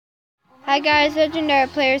Hi guys, Legendary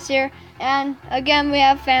Players here, and again we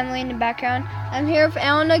have family in the background. I'm here with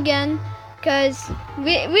Alan again, because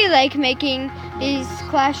we like making these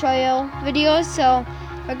Clash Royale videos, so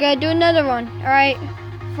we're going to do another one. Alright,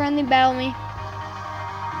 friendly battle me.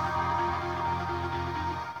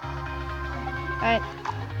 Alright.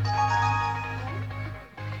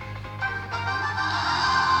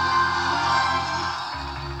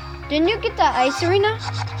 Didn't you get the ice arena?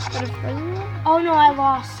 Oh no, I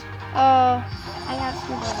lost. Oh. I have to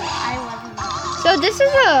go. I wasn't. So this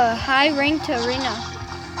is a high ranked arena.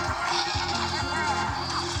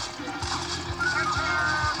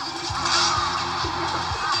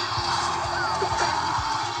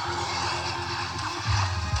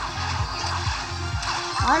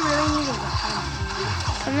 I really need a weapon.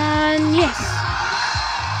 Come on, yes.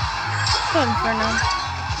 Go Inferno.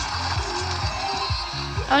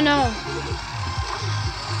 Oh no.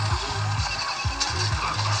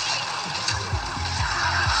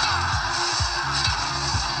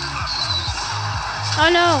 Oh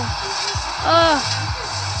no. Oh.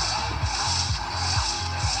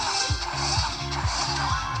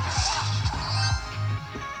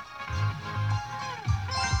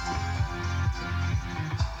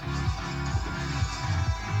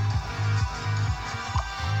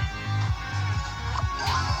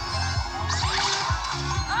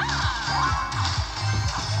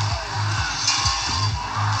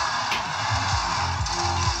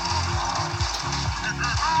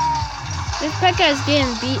 This P.E.K.K.A is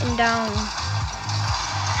getting beaten down.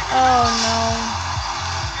 Oh no.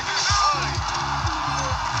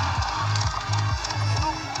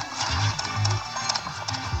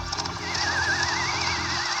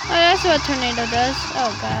 Oh, that's what a tornado does.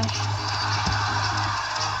 Oh gosh.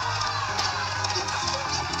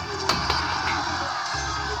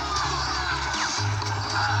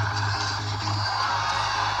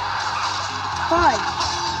 Fine.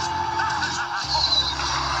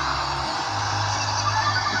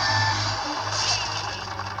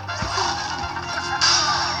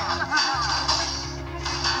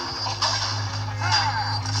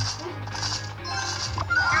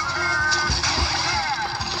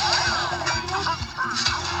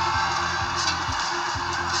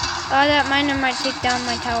 Oh, that miner might take down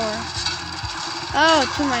my tower. Oh,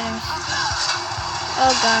 2 miners.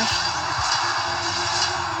 Oh gosh.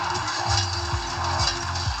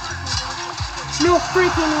 No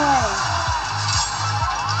freaking way.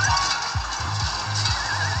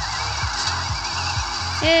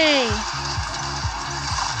 Hey.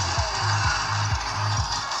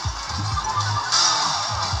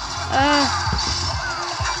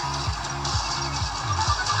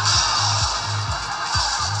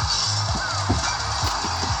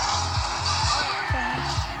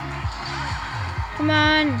 Come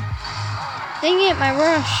on. Dang it, my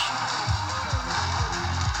rush.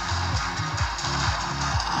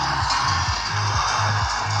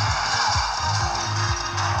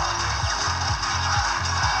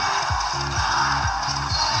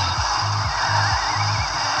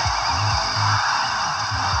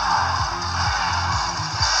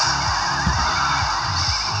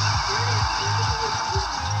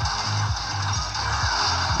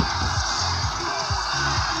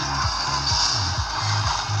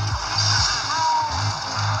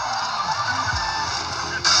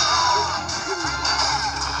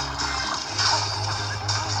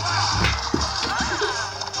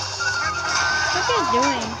 What are you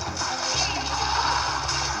doing?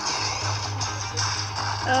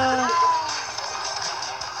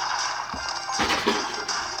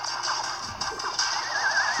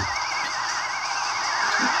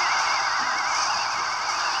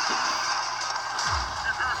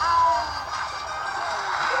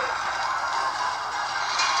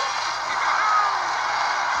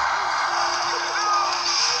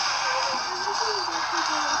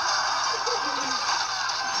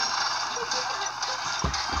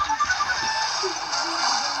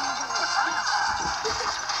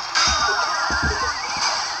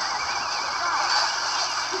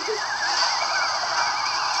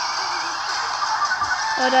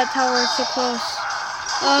 Oh, that tower is so close.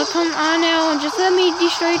 Oh, come on now. Just let me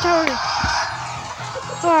destroy your tower.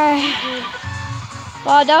 Alright.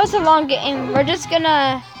 Wow, that was a long game. We're just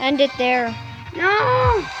gonna end it there.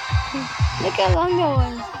 No. Look how long that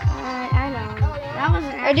was. I know. That was.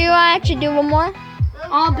 Or do you want to actually do one more?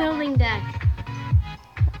 All building deck.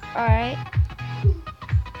 Alright.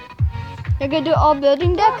 You're gonna do all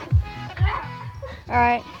building deck?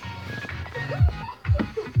 Alright.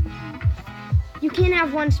 You can't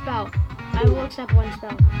have one spell. I will accept one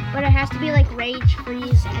spell. But it has to be like rage,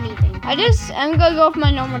 freeze, anything. I'm gonna go with my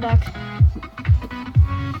normal deck.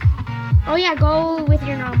 Oh yeah, go with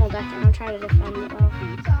your normal deck and I'll try to defend it well.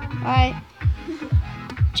 Alright.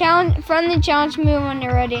 Challenge, friendly challenge me when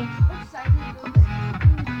you're ready.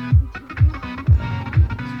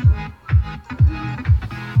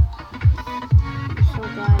 So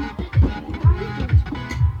glad.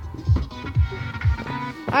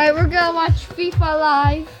 Alright, we're gonna watch FIFA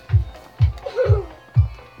Live.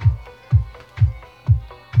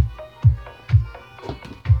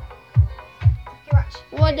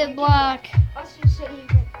 What a block.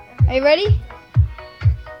 Are you ready?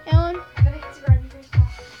 Alan?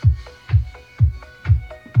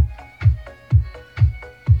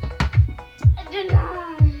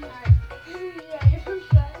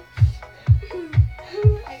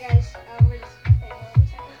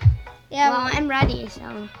 Yeah. Well, I'm ready, so. I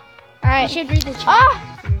Alright. should read the chat.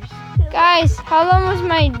 Ah! Guys, how long was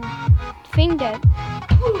my thing dead?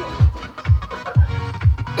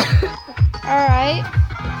 Alright.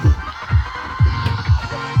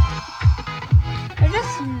 They're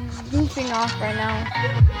just goofing off right now.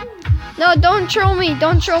 No, don't troll me.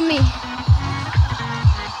 Don't troll me.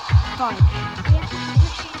 Fine.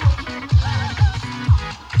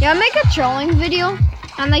 Yeah, I'll make a trolling video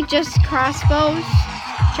on like just crossbows.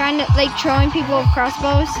 Trying to like trolling people with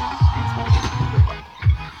crossbows.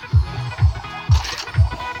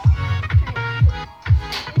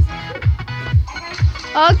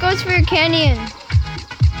 Oh, it goes for your canyon.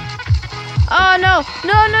 Oh no.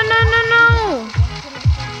 No, no, no, no, no.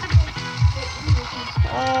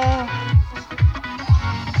 Oh.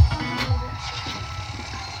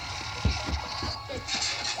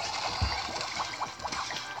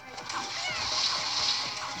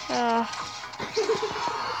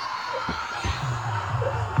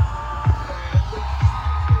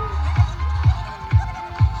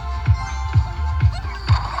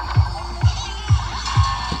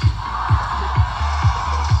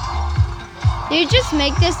 Do you just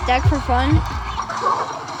make this deck for fun?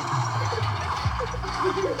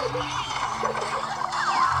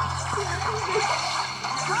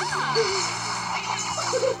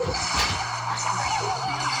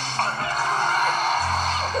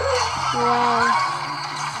 Wow.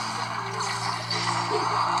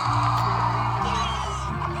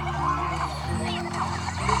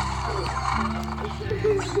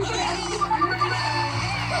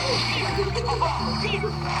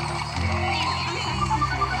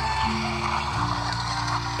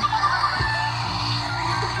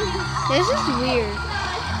 This is weird.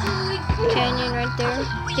 Canyon right there.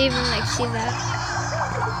 They even like see that.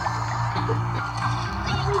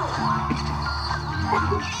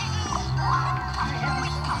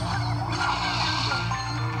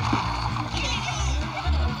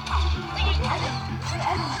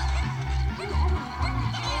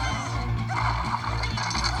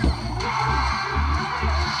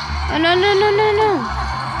 Oh no no no no no!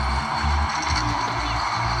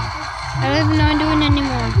 I don't even know I'm doing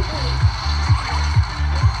anymore.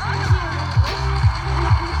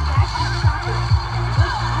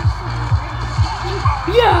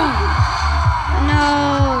 Yeah! No!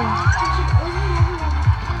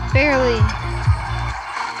 Barely.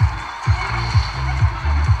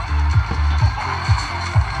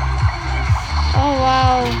 Oh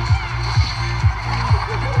wow.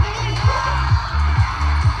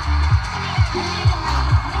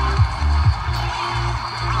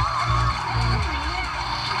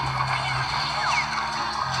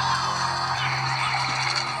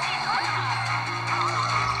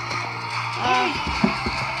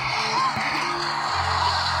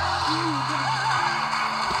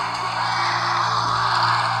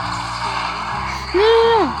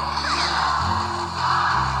 No.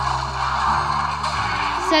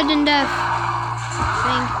 Sudden death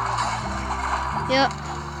thing. Yep.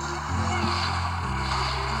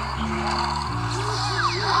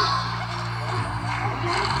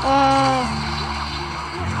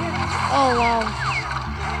 Oh wow.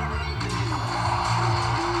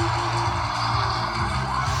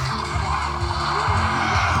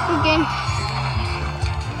 Good game.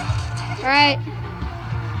 Alright.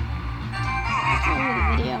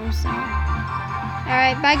 Video, so.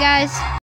 Alright, bye guys.